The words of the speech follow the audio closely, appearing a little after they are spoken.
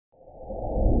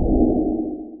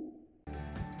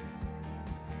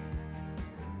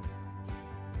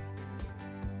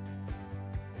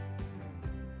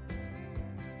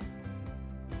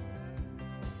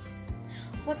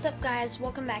What's up, guys?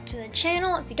 Welcome back to the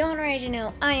channel. If you don't already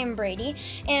know, I am Brady,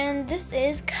 and this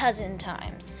is Cousin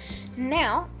Times.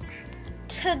 Now,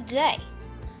 today,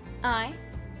 I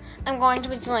am going to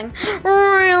be doing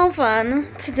real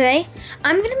fun. Today,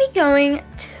 I'm going to be going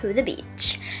to the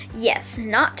beach. Yes,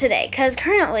 not today, because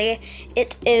currently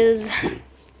it is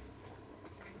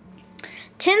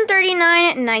 10:39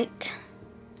 at night,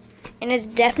 and it's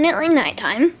definitely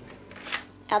nighttime.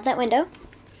 Out that window,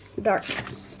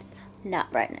 darkness.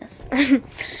 Not brightness.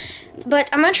 But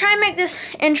I'm gonna try and make this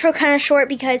intro kind of short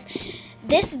because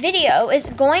this video is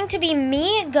going to be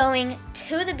me going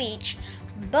to the beach,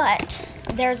 but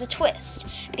there's a twist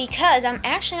because I'm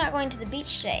actually not going to the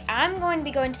beach today. I'm going to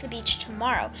be going to the beach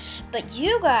tomorrow, but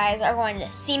you guys are going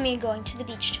to see me going to the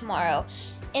beach tomorrow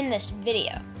in this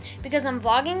video because I'm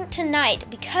vlogging tonight,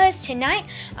 because tonight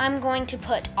I'm going to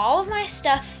put all of my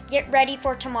stuff, get ready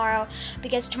for tomorrow,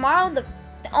 because tomorrow the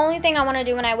only thing I want to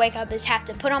do when I wake up is have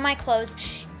to put on my clothes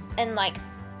and like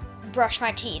brush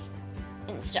my teeth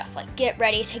and stuff, like get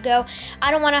ready to go.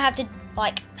 I don't want to have to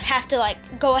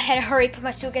go ahead and hurry, put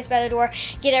my suitcase by the door,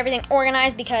 get everything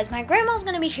organized, because my grandma's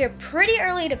going to be here pretty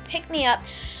early to pick me up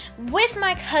with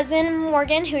my cousin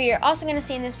Morgan, who you're also going to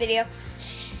see in this video.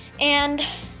 And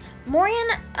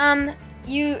Morgan,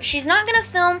 she's not going to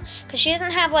film because she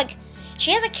doesn't have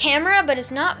she has a camera, but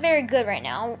it's not very good right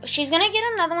now. She's gonna get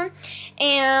another one,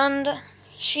 and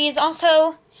she doesn't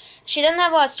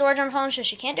have a lot of storage on her phone, so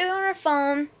she can't do it on her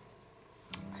phone.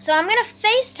 So I'm gonna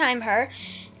FaceTime her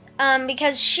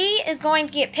because she is going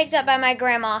to get picked up by my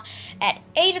grandma at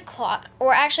 8 o'clock,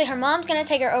 or actually her mom's gonna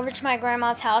take her over to my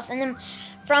grandma's house, and then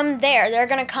from there, they're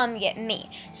gonna come get me.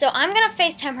 So I'm gonna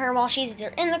FaceTime her while she's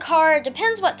either in the car,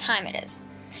 depends what time it is.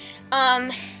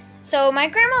 So my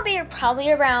grandma will be here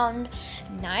probably around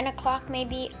 9 o'clock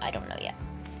maybe, I don't know yet.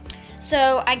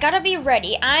 So I gotta be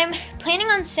ready. I'm planning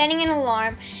on setting an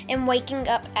alarm and waking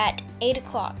up at 8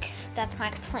 o'clock. That's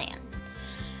my plan.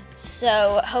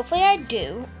 So hopefully I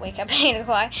do wake up at 8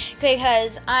 o'clock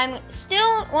because I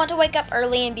still want to wake up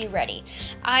early and be ready.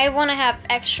 I want to have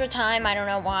extra time, I don't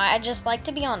know why, I just like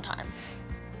to be on time.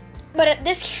 But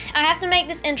I have to make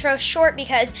this intro short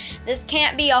because this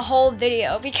can't be a whole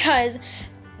video because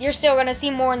you're still gonna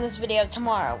see more in this video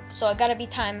tomorrow, so I gotta be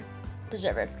time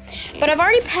preserver. But I've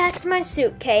already packed my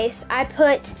suitcase. I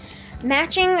put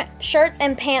matching shirts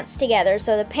and pants together,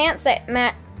 so the pants that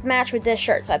match with this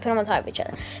shirt, so I put them on top of each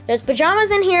other. There's pajamas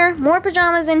in here, more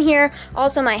pajamas in here,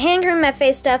 also my hand cream, my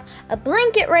face stuff, a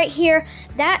blanket right here.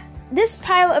 This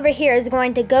pile over here is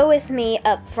going to go with me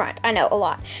up front. I know, a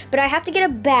lot. But I have to get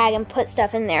a bag and put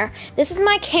stuff in there. This is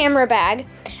my camera bag.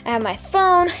 I have my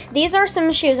phone. These are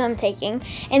some shoes I'm taking.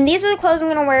 And these are the clothes I'm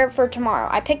going to wear for tomorrow.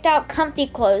 I picked out comfy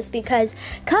clothes because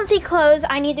comfy clothes,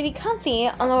 I need to be comfy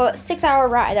on the 6-hour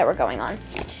ride that we're going on.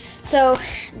 So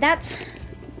that's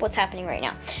what's happening right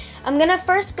now. I'm going to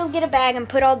first go get a bag and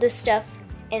put all this stuff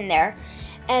in there.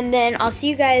 And then I'll see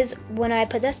you guys when I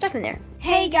put that stuff in there.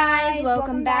 Hey guys,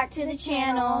 welcome back to the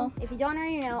channel. If you don't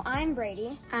already know, I'm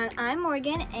Brady. And I'm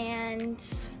Morgan, and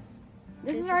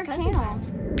this is our channel.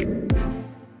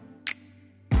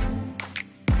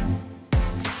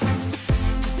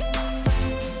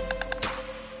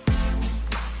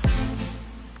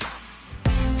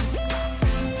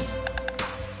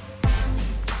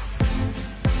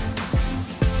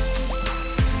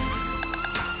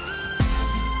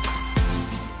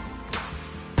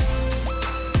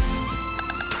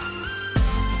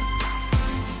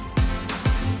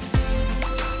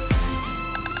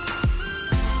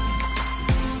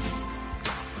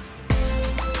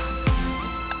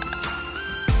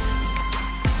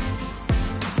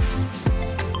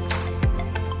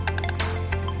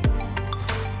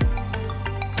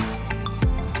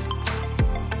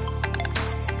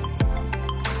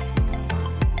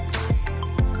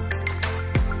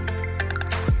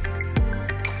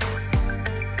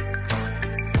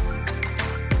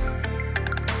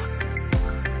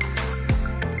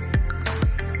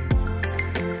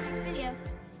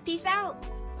 Peace out.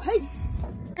 Peace.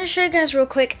 I'm gonna show you guys real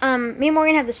quick. Me and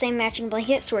Morgan have the same matching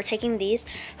blanket, so we're taking these.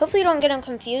 Hopefully you don't get them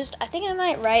confused. I think I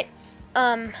might write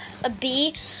a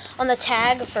B on the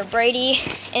tag for Brady,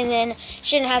 and then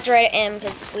she didn't have to write an M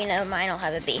because we know mine will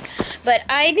have a B. But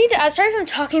I'm sorry if I'm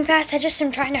talking fast. I just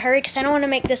am trying to hurry because I don't want to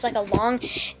make this like a long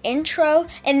intro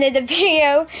and then the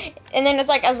video, and then it's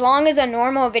like as long as a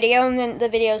normal video, and then the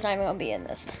video is not even gonna be in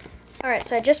this. Alright,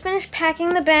 so I just finished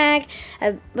packing the bag.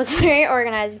 I was very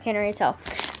organized, you can't already tell.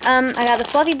 I got the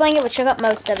fluffy blanket, which took up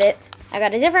most of it. I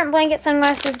got a different blanket,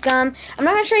 sunglasses, gum. I'm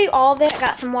not going to show you all of it. I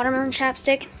got some watermelon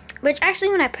chapstick. which actually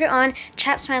when I put it on,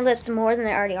 chaps my lips more than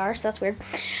they already are, so that's weird.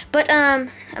 But I'm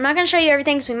not gonna show you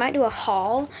everything, so we might do a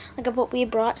haul, like of what we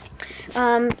brought.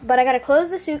 But I gotta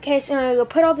close the suitcase, and I'm gonna go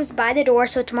put all this by the door,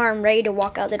 so tomorrow I'm ready to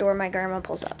walk out the door when my grandma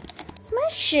pulls up. It's my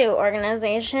shoe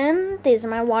organization. These are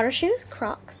my water shoes,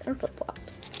 Crocs, and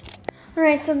flip-flops. All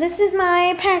right, so this is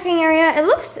my packing area. It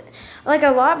looks like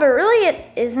a lot, but really it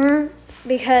isn't,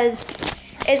 because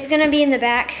it's gonna be in the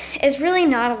back. It's really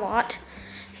not a lot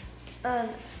of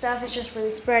stuff. It's just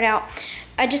really spread out.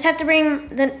 I just have to bring,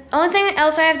 the only thing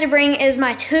else I have to bring is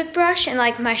my toothbrush and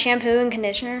like my shampoo and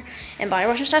conditioner and body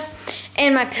wash and stuff,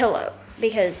 and my pillow,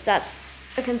 because that's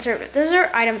a conservative. Those are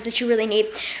items that you really need.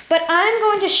 But I'm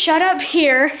going to shut up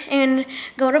here and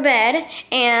go to bed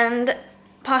and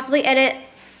possibly edit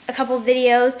a couple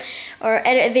videos, or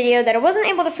edit a video that I wasn't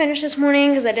able to finish this morning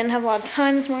because I didn't have a lot of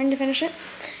time this morning to finish it.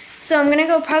 So I'm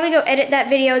gonna probably go edit that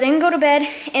video, then go to bed,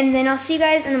 and then I'll see you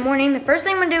guys in the morning. The first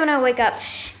thing I'm gonna do when I wake up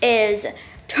is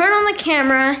turn on the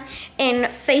camera and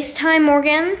FaceTime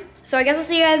Morgan. So I guess I'll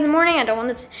see you guys in the morning. I don't want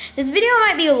this video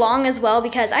might be long as well,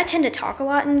 because I tend to talk a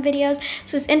lot in videos.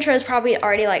 So this intro is probably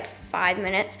already like 5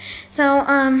 minutes. So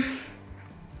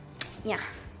yeah,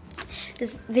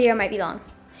 this video might be long.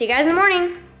 See you guys in the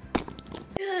morning.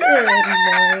 Good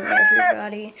morning,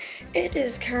 everybody. It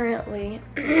is currently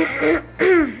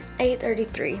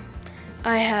 8:33.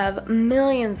 I have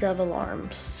millions of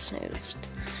alarms snoozed,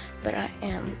 but I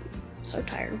am so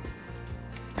tired.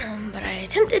 But I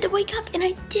attempted to wake up, and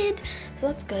I did, so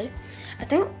that's good. I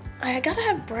think I gotta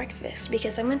have breakfast,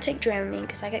 because I'm gonna take Dramamine,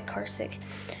 because I get car sick.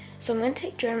 So I'm gonna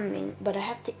take Dramamine, but I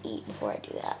have to eat before I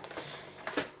do that.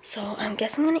 So I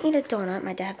guess I'm gonna eat a donut.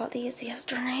 My dad bought these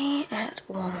yesterday at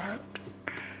Walmart.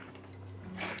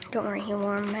 Don't worry, he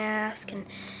wore a mask and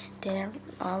did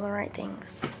all the right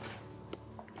things.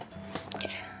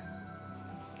 Okay.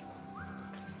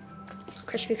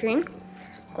 Krispy Kreme,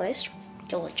 glazed,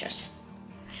 delicious.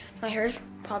 My hair is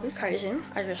probably crazy.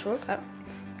 I just woke up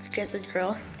to get the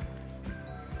drill.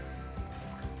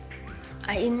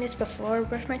 I eaten this before I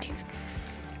brushed my teeth,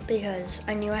 because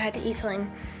I knew I had to eat something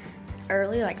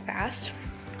early, like fast,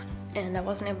 and I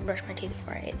wasn't able to brush my teeth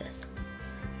before I ate this.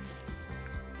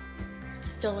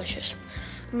 Delicious.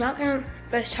 I'm not gonna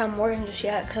FaceTime Morgan just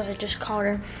yet, because I just called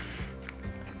her.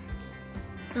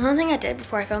 The only thing I did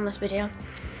before I filmed this video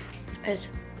is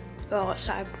go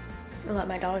outside and let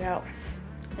my dog out,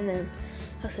 and then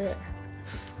that's it.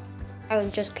 I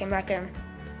just came back in.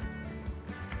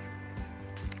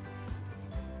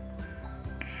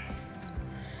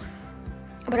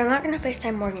 But I'm not gonna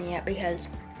FaceTime Morgan yet, because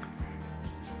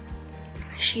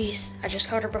I just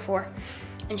called her before,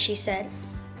 and she said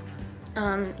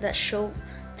that she'll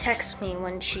text me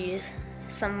when she's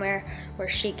somewhere where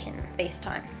she can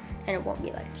FaceTime, and it won't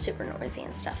be like super noisy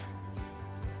and stuff.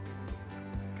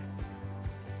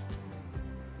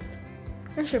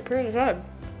 This is pretty good.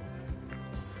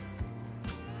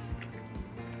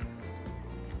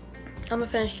 I'm gonna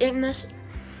finish eating this,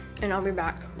 and I'll be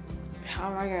back.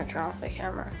 How am I gonna turn off the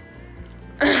camera?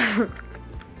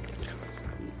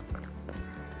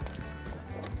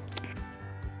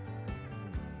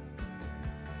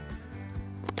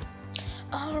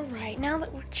 All right, now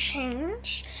that we're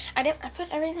changed, I put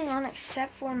everything on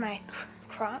except for my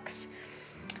Crocs,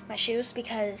 my shoes,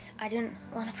 because I didn't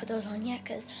want to put those on yet,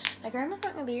 because my grandma's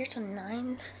not gonna be here till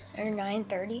 9 or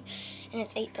 9:30, and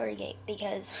it's 8:38,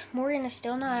 because Morgan is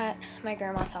still not at my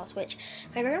grandma's house, which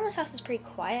my grandma's house is pretty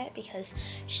quiet, because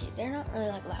they're not really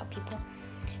like loud people.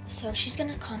 So she's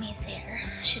gonna call me there.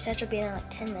 She said she'll be there in like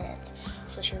 10 minutes,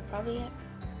 so she'll probably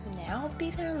now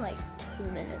be there in like 2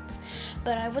 minutes.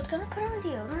 But I was gonna put on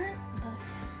deodorant, but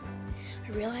I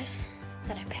realized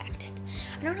that I packed it.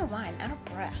 I don't know why, I'm out of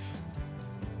breath.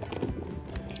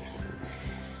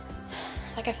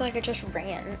 Like, I feel like I just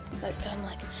ran. Like, I'm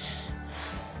like...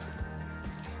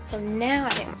 So now I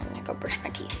think I'm gonna go brush my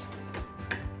teeth.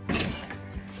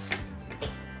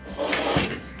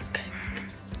 Okay.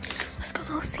 Let's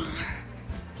go see.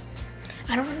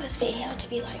 I don't want this video to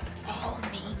be like all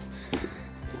me.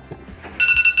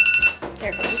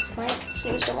 There goes my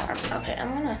snooze alarm. Okay,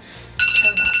 I'm gonna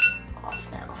turn that off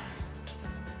now.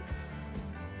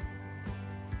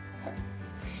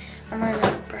 I'm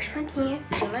gonna brush my teeth,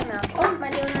 do my mouth. Oh,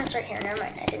 my deodorant's right here. Never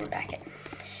mind, I didn't pack it.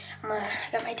 I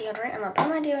got my deodorant. I'm gonna put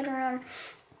my deodorant on,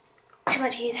 brush my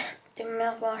teeth, do my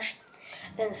mouthwash,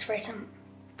 then spray some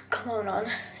cologne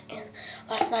on. And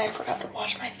last night I forgot to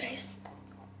wash my face,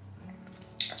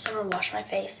 so I'm gonna wash my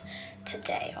face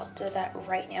today. I'll do that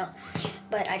right now.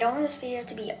 But I don't want this video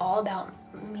to be all about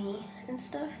me and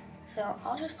stuff, so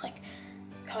I'll just like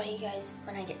call you guys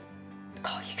when I get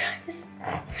call you guys.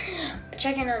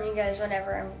 Check in on you guys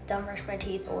whenever I'm done brushing my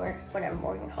teeth or whenever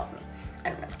Morgan calls me. I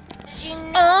don't know.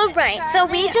 Alright, so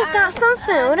we just got some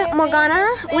food. Morgana,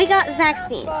 we got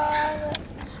Zaxby's.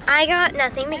 I got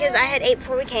nothing because I had ate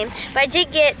before we came, but I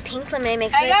did get pink lemonade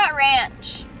mixed with... I got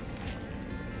ranch.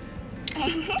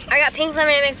 I got pink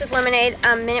lemonade mixed with lemonade,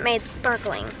 Minute Maid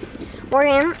sparkling.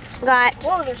 Morgan got...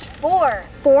 Whoa, there's 4.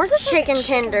 4 chicken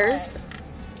tenders.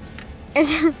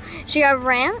 And she got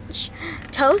ranch,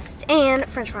 toast, and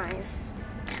french fries.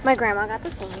 My grandma got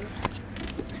the same.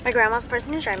 My grandma's the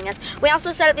person who's driving us. We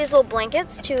also set up these little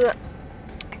blankets to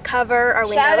cover our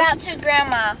windows. Shout out to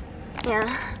Grandma.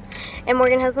 Yeah. And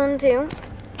Morgan has one too.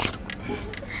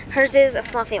 Hers is a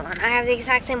fluffy one. I have the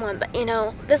exact same one, but you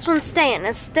know, this one's staying.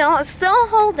 It's still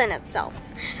holding itself.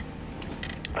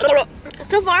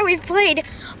 So far we've played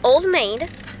Old Maid.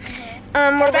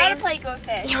 We're about to play Go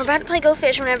Fish. Yeah, we're about to play Go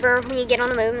Fish whenever we get on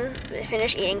the move and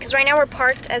finish eating. Because right now we're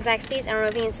parked at Zaxby's. I don't know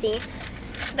if you can see.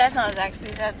 That's not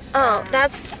Zaxby's. That's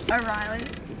that's O'Reilly's.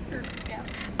 Yeah.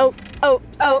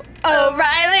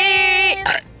 O'Reilly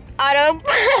Auto.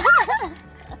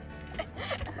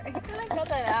 Are you gonna cut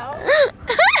that out?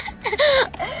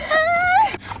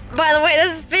 By the way,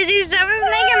 this fizzy stuff is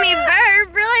making me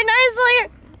burp really nicely.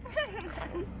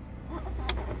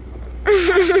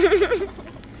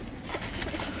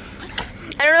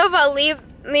 I don't know if I'll leave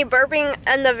me burping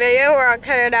in the video or I'll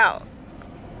cut it out.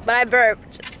 But I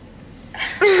burped.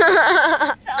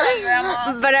 Sound like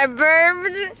Grandma. But I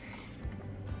burped.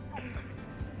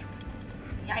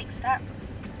 Yikes, that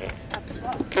was tough to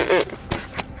swallow.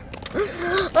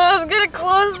 I was gonna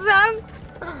close them.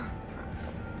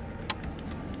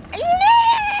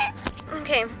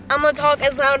 Okay, I'm gonna talk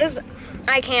as loud as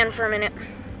I can for a minute.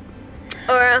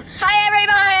 Or hi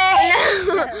everybody!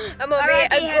 I'm gonna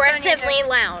be aggressively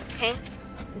loud, okay?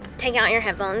 Take out your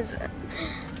headphones.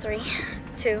 3,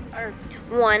 2,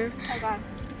 1. Oh god.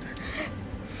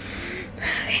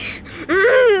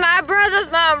 My brother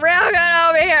smells real good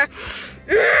over here.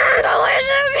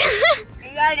 Delicious!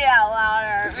 You gotta do that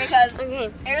louder because Okay.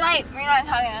 you're not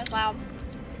talking as loud.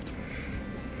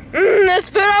 This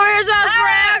food over here smells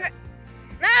real good.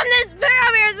 This food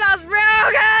over here smells real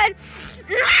good.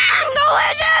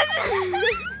 Delicious!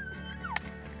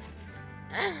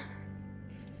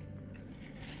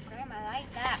 Grandma, I like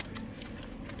that.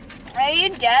 Are you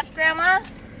deaf, Grandma?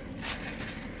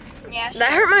 Yeah, she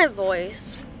That hurt my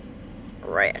voice.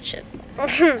 Ratchet.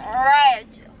 Right.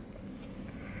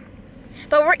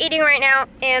 But we're eating right now,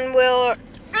 and we'll...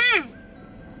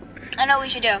 I know what we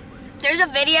should do. There's a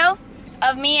video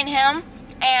of me and him,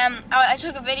 and I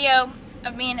took a video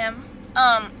of me and him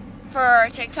for our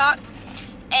TikTok,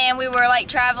 and we were like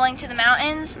traveling to the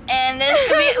mountains, and this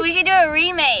could be, we could do a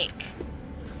remake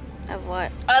Of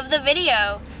what? of the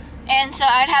video. And so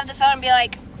I'd have the phone and be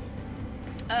like,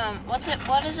 what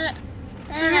is it?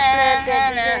 And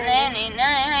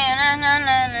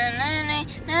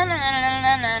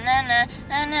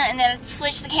then I'd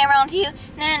switch the camera onto you.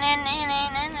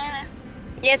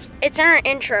 Yes, it's in our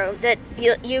intro that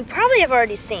you probably have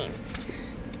already seen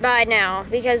by now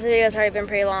because the video's already been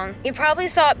pretty long. You probably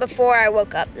saw it before I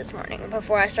woke up this morning,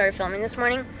 before I started filming this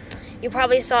morning. You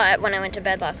probably saw it when I went to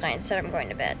bed last night instead of going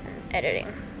to bed and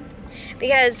editing.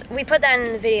 Because we put that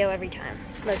in the video every time,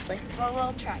 mostly. Well,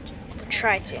 we'll try to.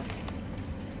 Try to.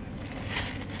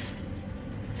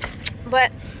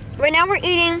 But right now we're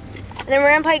eating, and then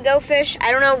we're gonna play Go Fish.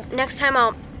 I don't know, next time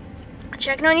I'll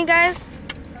check in on you guys.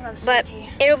 But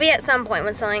it'll be at some point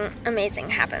when something amazing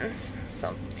happens.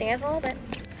 So, see you guys in a little bit.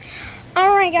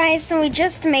 Alright guys, so we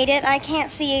just made it. I can't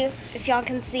see if y'all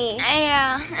can see.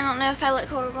 Yeah, I don't know if I look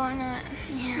horrible or not.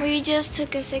 Yeah. We just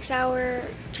took a 6-hour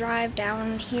drive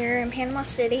down here in Panama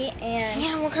City, and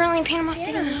Yeah, we're currently in Panama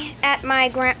City at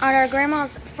our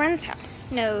grandma's friend's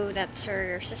house. no, that's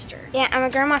her sister. Yeah, at my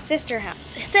grandma's sister's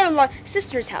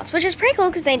house, which is pretty cool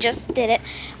because they just did it.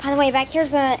 By the way, back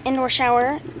here's an outdoor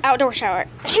shower.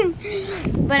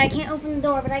 But I can't open the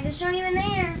door, but I can show you in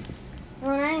there.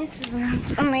 Nice.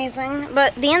 It's amazing.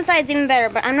 But the inside's even better,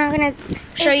 but I'm not going to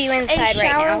show you inside right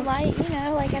now. Light, you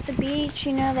know, like at the beach,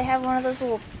 you know, they have one of those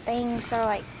little things that are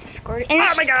like squirting.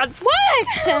 Oh my god. What?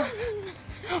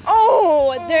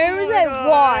 Oh, there was a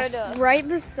wasp right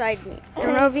beside me. I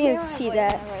don't know if you can see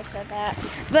that.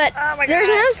 But there's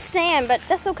no sand, but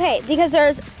that's okay because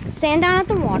there's sand down at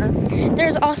the water.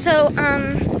 There's also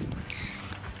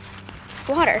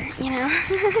water, you know.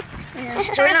 Yeah.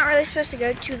 So we're not really supposed to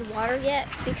go to the water yet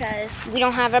because we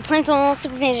don't have a parental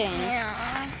supervision.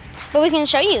 Yeah. But we can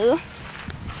show you.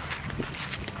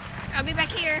 I'll be back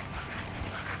here.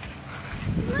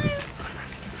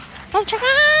 Let's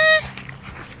try.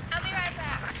 I'll be right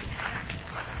back.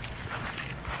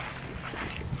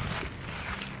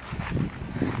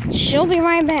 she'll be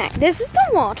right back. This is the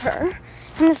water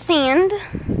and the sand.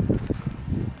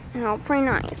 Oh, pretty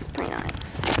nice, pretty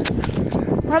nice.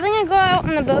 Probably gonna go out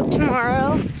on the boat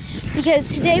tomorrow because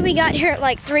today we got here at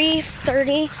like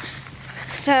 3:30.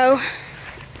 So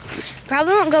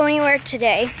probably won't go anywhere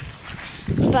today.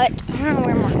 But I don't know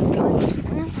where Morgan's going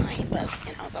on this side, but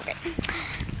you know, it's okay.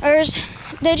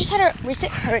 They just had a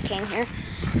recent hurricane here.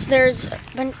 So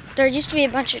there used to be a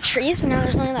bunch of trees, but now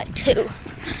there's only like 2.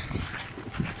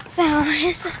 So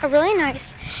it's a really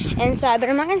nice inside, but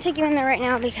I'm not gonna take you in there right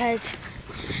now because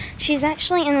she's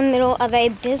actually in the middle of a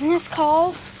business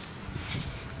call.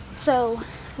 So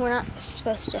we're not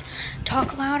supposed to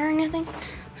talk loud or anything.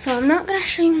 So I'm not gonna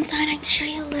show you inside. I can show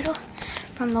you a little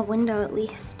from the window at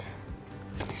least.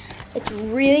 It's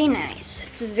really nice.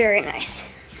 It's very nice.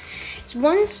 It's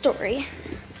 1 story,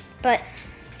 but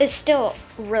it's still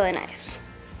really nice.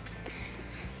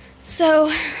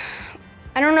 So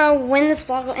I don't know when this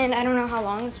vlog will end. I don't know how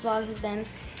long this vlog has been,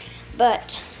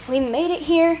 but we made it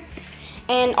here,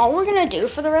 and all we're gonna do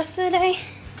for the rest of the day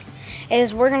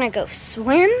is we're gonna go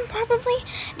swim probably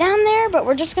down there, but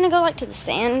we're just gonna go like to the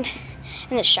sand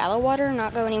and the shallow water,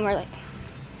 not go anywhere like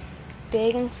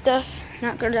big and stuff,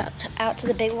 not go out to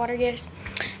the big water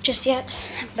just yet.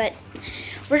 But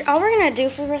all we're gonna do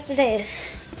for the rest of the day is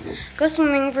go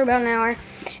swimming for about an hour,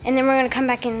 and then we're gonna come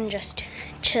back in and just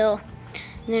chill.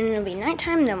 And then it'll be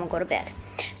nighttime, and then we'll go to bed.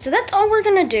 So that's all we're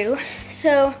gonna do.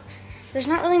 So there's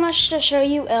not really much to show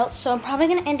you else, so I'm probably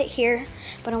gonna end it here,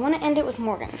 but I wanna end it with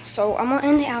Morgan. So I'm gonna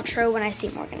end the outro when I see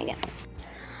Morgan again.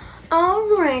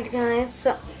 All right, guys,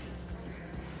 so.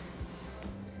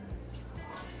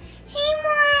 Hey,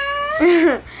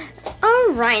 Morgan.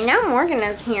 All right, now Morgan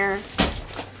is here.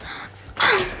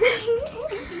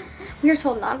 We were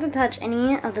told not to touch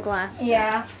any of the glass.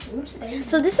 Yeah. Oops.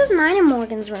 So this is mine and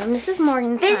Morgan's room. This is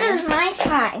Morgan's This side. is my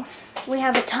side. We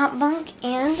have a top bunk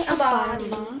and a bottom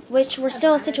bunk, which we're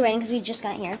still situating because we just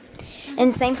got here.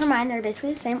 And same for mine. They're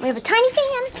basically the same. We have a tiny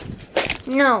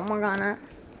fan. No, Morgana.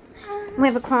 We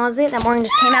have a closet that Morgan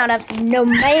just came out of. No,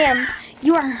 ma'am.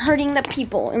 You are hurting the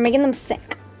people and making them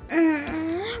sick.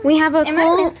 We have a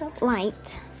cool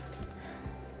light.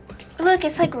 Look,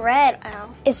 it's like red. Ow.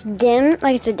 It's dim,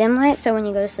 like it's a dim light, so when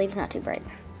you go to sleep, it's not too bright.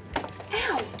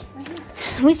 Ow.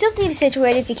 We still need to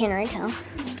situate if you can't already tell.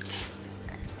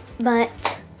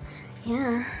 But,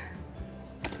 yeah.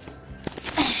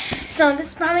 So this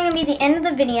is probably going to be the end of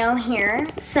the video here.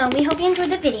 So we hope you enjoyed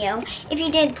the video. If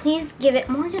you did, please give it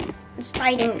Morgan is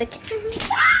fighting the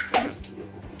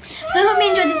So I hope you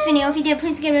enjoyed this video. If you did,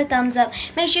 please give it a thumbs up.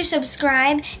 Make sure you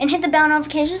subscribe and hit the bell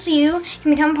notification so you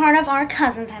can become part of our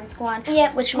Cousin Time Squad.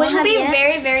 Yep, which will be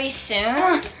very, very soon.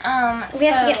 We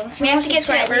have to get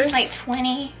to at least like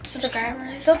 20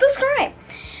 subscribers. So subscribe.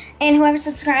 And whoever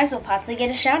subscribes will possibly get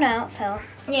a shout out. So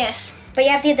yes. But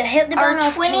you have to hit the bell Our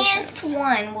notifications. 20th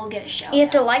one will get a shout out. You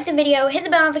have to like the video, hit the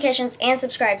bell notifications, and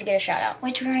subscribe to get a shout out.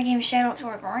 Which we're going to give a shout out to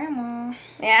our grandma.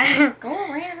 Yeah. Go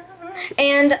around.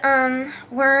 And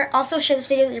we're also share this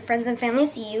video with your friends and family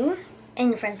so you and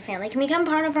your friends and family can become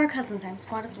part of our Cousin Time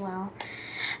Squad as well.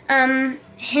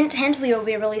 Hint, hint, we will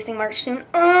be releasing merch soon.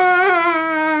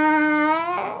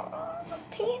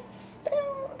 Tea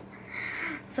spilled.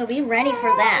 So be ready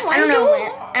for that. I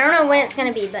don't know when it's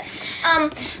gonna be, but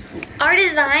our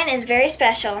design is very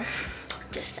special.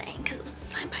 Just saying, because it was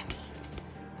designed by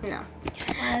me. No.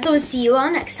 Yes. So we'll see you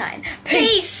all next time.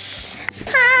 Peace.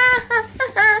 And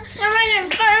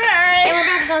we're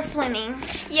about to go swimming.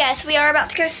 Yes, we are about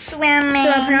to go swimming. So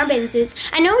I put on our bathing suits.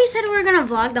 I know we said we were gonna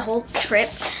vlog the whole trip,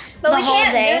 but we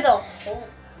can't do the whole.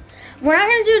 We're not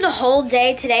gonna do the whole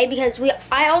day today because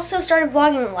I also started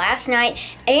vlogging last night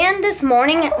and this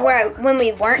morning when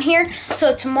we weren't here.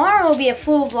 So tomorrow will be a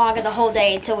full vlog of the whole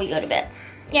day until we go to bed.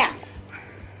 Yeah.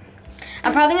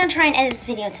 I'm probably gonna try and edit this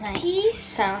video tonight. Peace.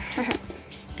 So,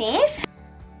 peace.